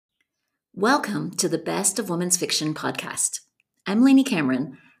Welcome to the Best of Women's Fiction podcast. I'm Lainey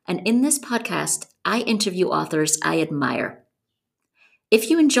Cameron, and in this podcast, I interview authors I admire. If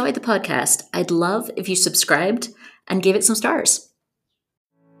you enjoyed the podcast, I'd love if you subscribed and gave it some stars.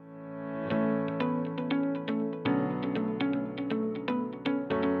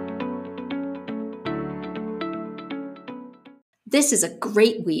 This is a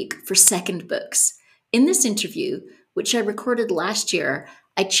great week for second books. In this interview, which I recorded last year,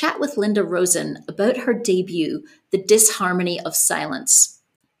 I chat with Linda Rosen about her debut, The Disharmony of Silence.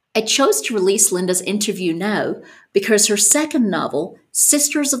 I chose to release Linda's interview now because her second novel,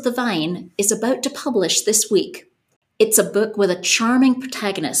 Sisters of the Vine, is about to publish this week. It's a book with a charming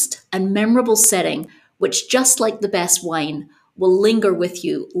protagonist and memorable setting, which, just like the best wine, will linger with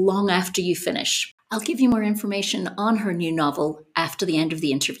you long after you finish. I'll give you more information on her new novel after the end of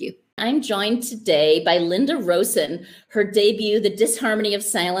the interview. I'm joined today by Linda Rosen. Her debut, The Disharmony of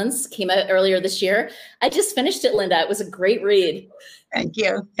Silence, came out earlier this year. I just finished it, Linda. It was a great read. Thank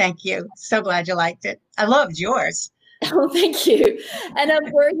you. Thank you. So glad you liked it. I loved yours. Oh, thank you. And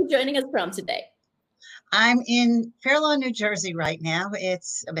where are you joining us from today? I'm in Fair Lawn, New Jersey right now.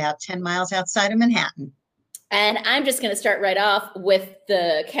 It's about 10 miles outside of Manhattan. And I'm just going to start right off with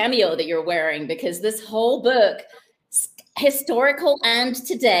the cameo that you're wearing, because this whole book, historical and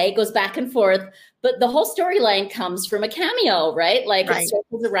today, goes back and forth, but the whole storyline comes from a cameo, right? Like right. It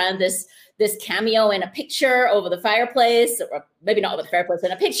circles around this cameo in a picture over the fireplace, or maybe not over the fireplace,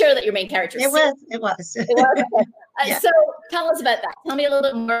 in a picture that your main character It was. Yeah. So tell us about that. Tell me a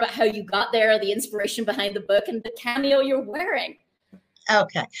little bit more about how you got there, the inspiration behind the book, and the cameo you're wearing.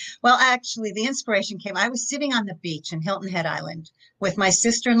 Okay. Well, actually, the inspiration came, I was sitting on the beach in Hilton Head Island with my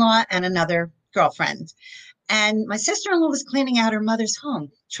sister-in-law and another girlfriend. And my sister-in-law was cleaning out her mother's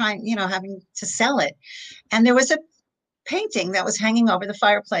home, having to sell it. And there was a painting that was hanging over the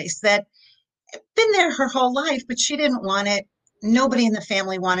fireplace that had been there her whole life, but she didn't want it. Nobody in the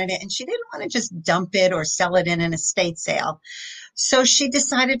family wanted it. And she didn't want to just dump it or sell it in an estate sale. So she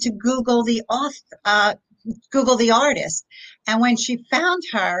decided to Google the artist. And when she found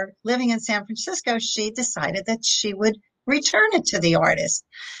her living in San Francisco, she decided that she would return it to the artist.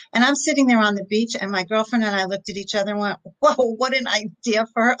 And I'm sitting there on the beach, and my girlfriend and I looked at each other and went, whoa, what an idea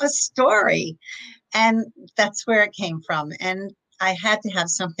for a story. And that's where it came from. And I had to have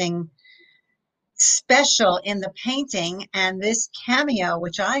something special in the painting. And this cameo,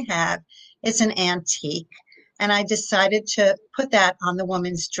 which I have, is an antique. And I decided to put that on the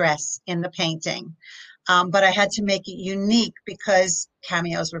woman's dress in the painting. But I had to make it unique because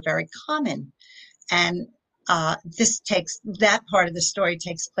cameos were very common. And that part of the story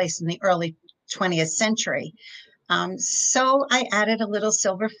takes place in the early 20th century. So I added a little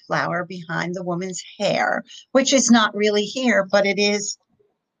silver flower behind the woman's hair, which is not really here, but it is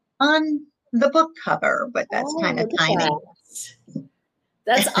on the book cover, but that's kind of tiny.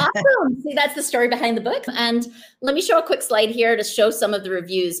 That's awesome. See, that's the story behind the book. And let me show a quick slide here to show some of the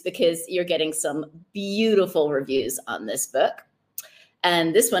reviews, because you're getting some beautiful reviews on this book.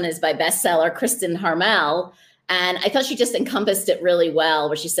 And this one is by bestseller Kristen Harmel. And I thought she just encompassed it really well,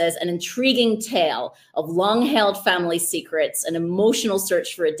 where she says, an intriguing tale of long-held family secrets, an emotional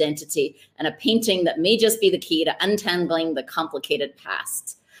search for identity, and a painting that may just be the key to untangling the complicated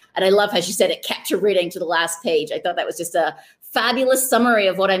past. And I love how she said it kept her reading to the last page. I thought that was just a fabulous summary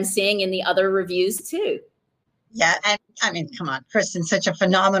of what I'm seeing in the other reviews too. Yeah, and I mean, come on, Kristen's such a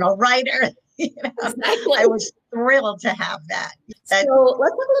phenomenal writer. Exactly. I was thrilled to have that. So let's talk a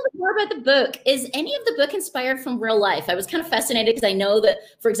little bit more about the book. Is any of the book inspired from real life? I was kind of fascinated because I know that,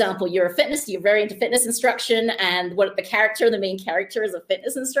 for example, you're very into fitness instruction, and the main character is a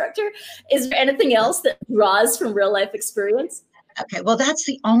fitness instructor. Is there anything else that draws from real life experience? Okay, well, that's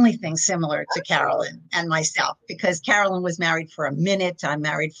the only thing similar to Carolyn and myself, because Carolyn was married for a minute. I'm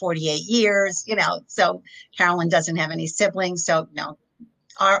married 48 years, so Carolyn doesn't have any siblings. So no,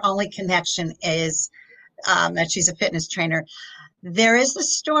 our only connection is that she's a fitness trainer. There is the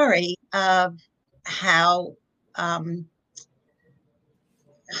story of how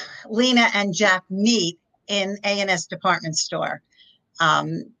Lena and Jack meet in A&S department store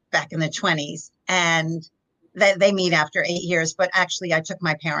back in the 1920s. And they meet after 8 years, but actually I took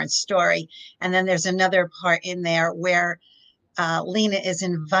my parents' story. And then there's another part in there where Lena is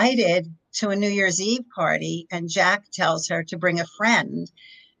invited to a New Year's Eve party, and Jack tells her to bring a friend.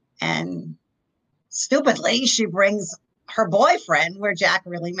 And stupidly, she brings her boyfriend, where Jack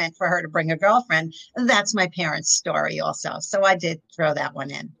really meant for her to bring a girlfriend. And that's my parents' story also. So I did throw that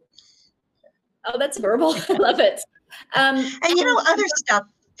one in. Oh, that's verbal. I love it. And other stuff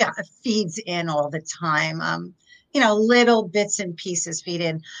feeds in all the time. little bits and pieces feed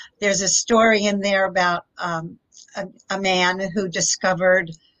in. There's a story in there about a man who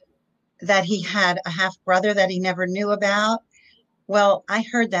discovered that he had a half brother that he never knew about. Well, I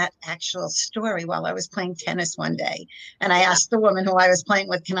heard that actual story while I was playing tennis one day. And I asked the woman who I was playing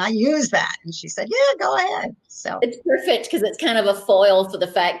with, can I use that? And she said, yeah, go ahead. So it's perfect because it's kind of a foil for the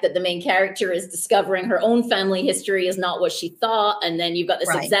fact that the main character is discovering her own family history is not what she thought. And then you've got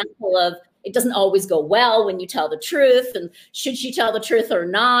this example of it doesn't always go well when you tell the truth. And should she tell the truth or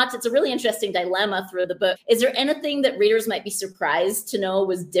not? It's a really interesting dilemma through the book. Is there anything that readers might be surprised to know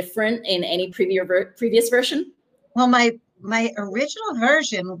was different in any previous version? Well, my original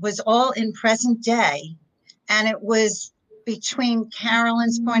version was all in present day, and it was between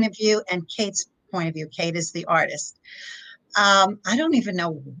Carolyn's point of view and Kate's point of view. Kate is the artist. I don't even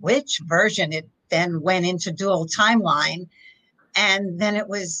know which version it then went into dual timeline, and then it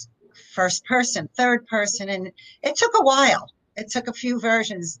was first person, third person, and it took a while. It took a few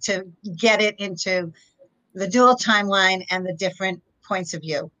versions to get it into the dual timeline and the different points of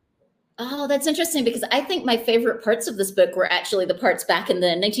view. Oh, that's interesting because I think my favorite parts of this book were actually the parts back in the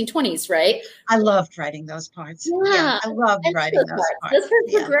 1920s, right? I loved writing those parts. Yeah, I loved writing those parts. Those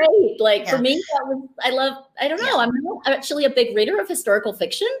parts were great. Like for me, I don't know. I'm not actually a big reader of historical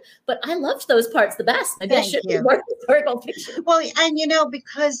fiction, but I loved those parts the best. Maybe I should read more historical fiction. Well, and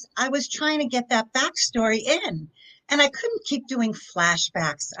because I was trying to get that backstory in, and I couldn't keep doing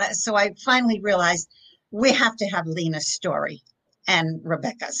flashbacks. So I finally realized we have to have Lena's story and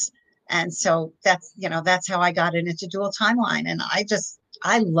Rebecca's. And so that's how I got it into dual timeline. And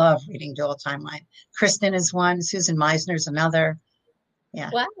I love reading dual timeline. Kristen is one, Susan Meisner's another. Yeah.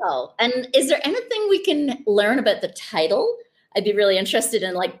 Wow. And is there anything we can learn about the title? I'd be really interested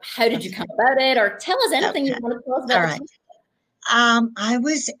in how did you come about it, or tell us anything you want to tell us about. All right. I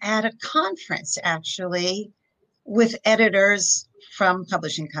was at a conference actually with editors from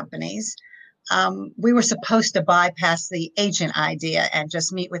publishing companies. We were supposed to bypass the agent idea and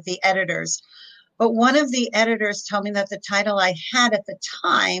just meet with the editors. But one of the editors told me that the title I had at the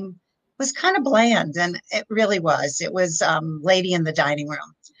time was kind of bland, and it really was. It was Lady in the Dining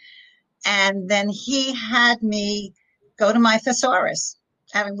Room. And then he had me go to my thesaurus.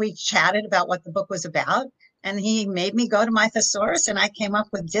 And we chatted about what the book was about. And he made me go to my thesaurus, and I came up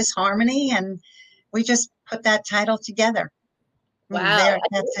with Disharmony, and we just put that title together. Wow.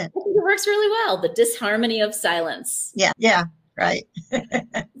 That's it. I think it works really well. The Disharmony of Silence. Yeah, right.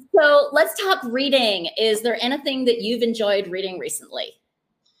 So let's talk reading. Is there anything that you've enjoyed reading recently?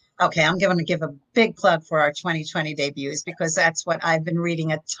 Okay, I'm going to give a big plug for our 2020 debuts because that's what I've been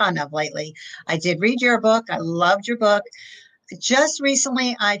reading a ton of lately. I did read your book. I loved your book. Just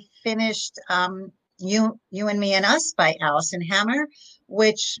recently, I finished You and Me and Us by Alison Hammer,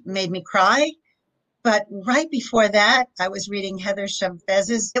 which made me cry. But right before that, I was reading Heather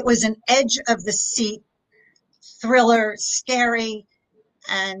Chavez's. It was an edge of the seat thriller, scary,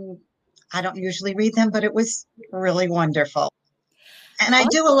 and I don't usually read them, but it was really wonderful. And I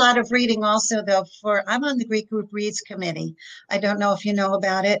do a lot of reading also, though, I'm on the Greek Group Reads Committee. I don't know if you know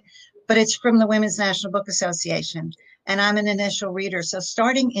about it, but it's from the Women's National Book Association. And I'm an initial reader. So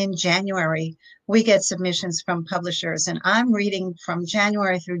starting in January, we get submissions from publishers. And I'm reading from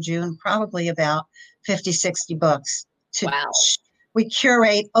January through June, probably about 50, 60 books. Wow. We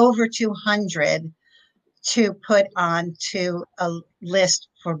curate over 200 to put onto a list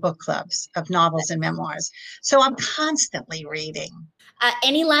for book clubs of novels and memoirs. So I'm constantly reading.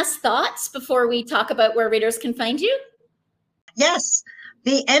 Any last thoughts before we talk about where readers can find you? Yes.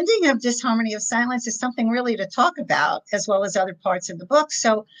 The ending of Disharmony of Silence is something really to talk about, as well as other parts of the book.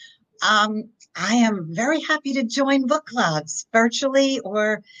 So I am very happy to join book clubs virtually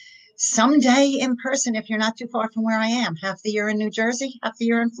or someday in person if you're not too far from where I am. Half the year in New Jersey, half the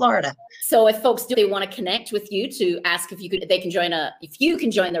year in Florida. So if folks do they want to connect with you to ask if you can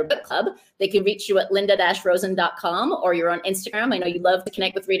join their book club, they can reach you at linda-rosen.com, or you're on Instagram. I know you love to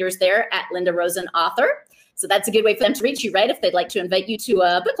connect with readers there at Linda Rosen Author. So that's a good way for them to reach you, right? If they'd like to invite you to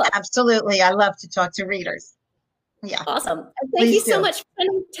a book club. Absolutely. I love to talk to readers. Yeah. Awesome. And thank you so much for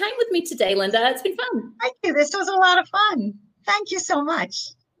spending time with me today, Linda. It's been fun. Thank you. This was a lot of fun. Thank you so much.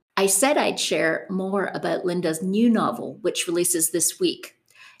 I said I'd share more about Linda's new novel, which releases this week.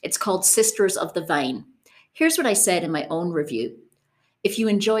 It's called Sisters of the Vine. Here's what I said in my own review. If you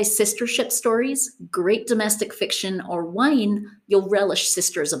enjoy sistership stories, great domestic fiction, or wine, you'll relish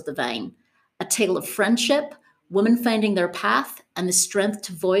Sisters of the Vine. A tale of friendship, women finding their path, and the strength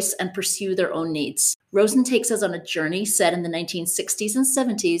to voice and pursue their own needs. Rosen takes us on a journey set in the 1960s and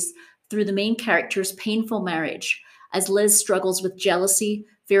 70s through the main character's painful marriage, as Liz struggles with jealousy,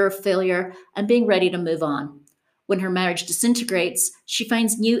 fear of failure, and being ready to move on. When her marriage disintegrates, she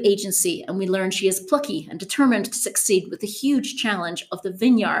finds new agency, and we learn she is plucky and determined to succeed with the huge challenge of the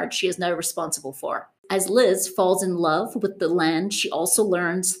vineyard she is now responsible for. As Liz falls in love with the land, she also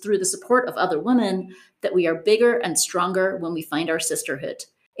learns, through the support of other women, that we are bigger and stronger when we find our sisterhood.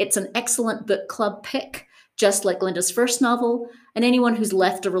 It's an excellent book club pick, just like Linda's first novel, and anyone who's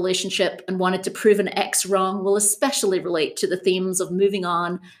left a relationship and wanted to prove an ex wrong will especially relate to the themes of moving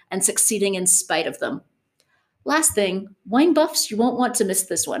on and succeeding in spite of them. Last thing, wine buffs, you won't want to miss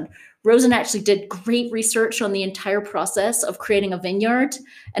this one. Rosen actually did great research on the entire process of creating a vineyard.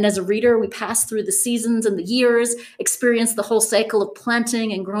 And as a reader, we passed through the seasons and the years, experienced the whole cycle of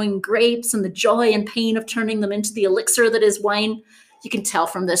planting and growing grapes and the joy and pain of turning them into the elixir that is wine. You can tell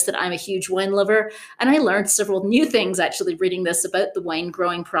from this that I'm a huge wine lover. And I learned several new things actually reading this about the wine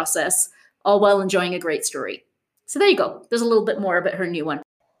growing process, all while enjoying a great story. So there you go. There's a little bit more about her new one.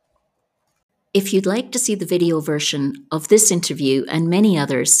 If you'd like to see the video version of this interview and many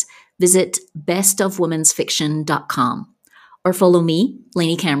others, visit bestofwomensfiction.com or follow me,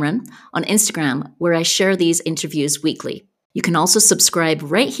 Lainey Cameron, on Instagram, where I share these interviews weekly. You can also subscribe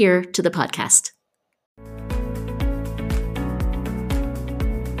right here to the podcast.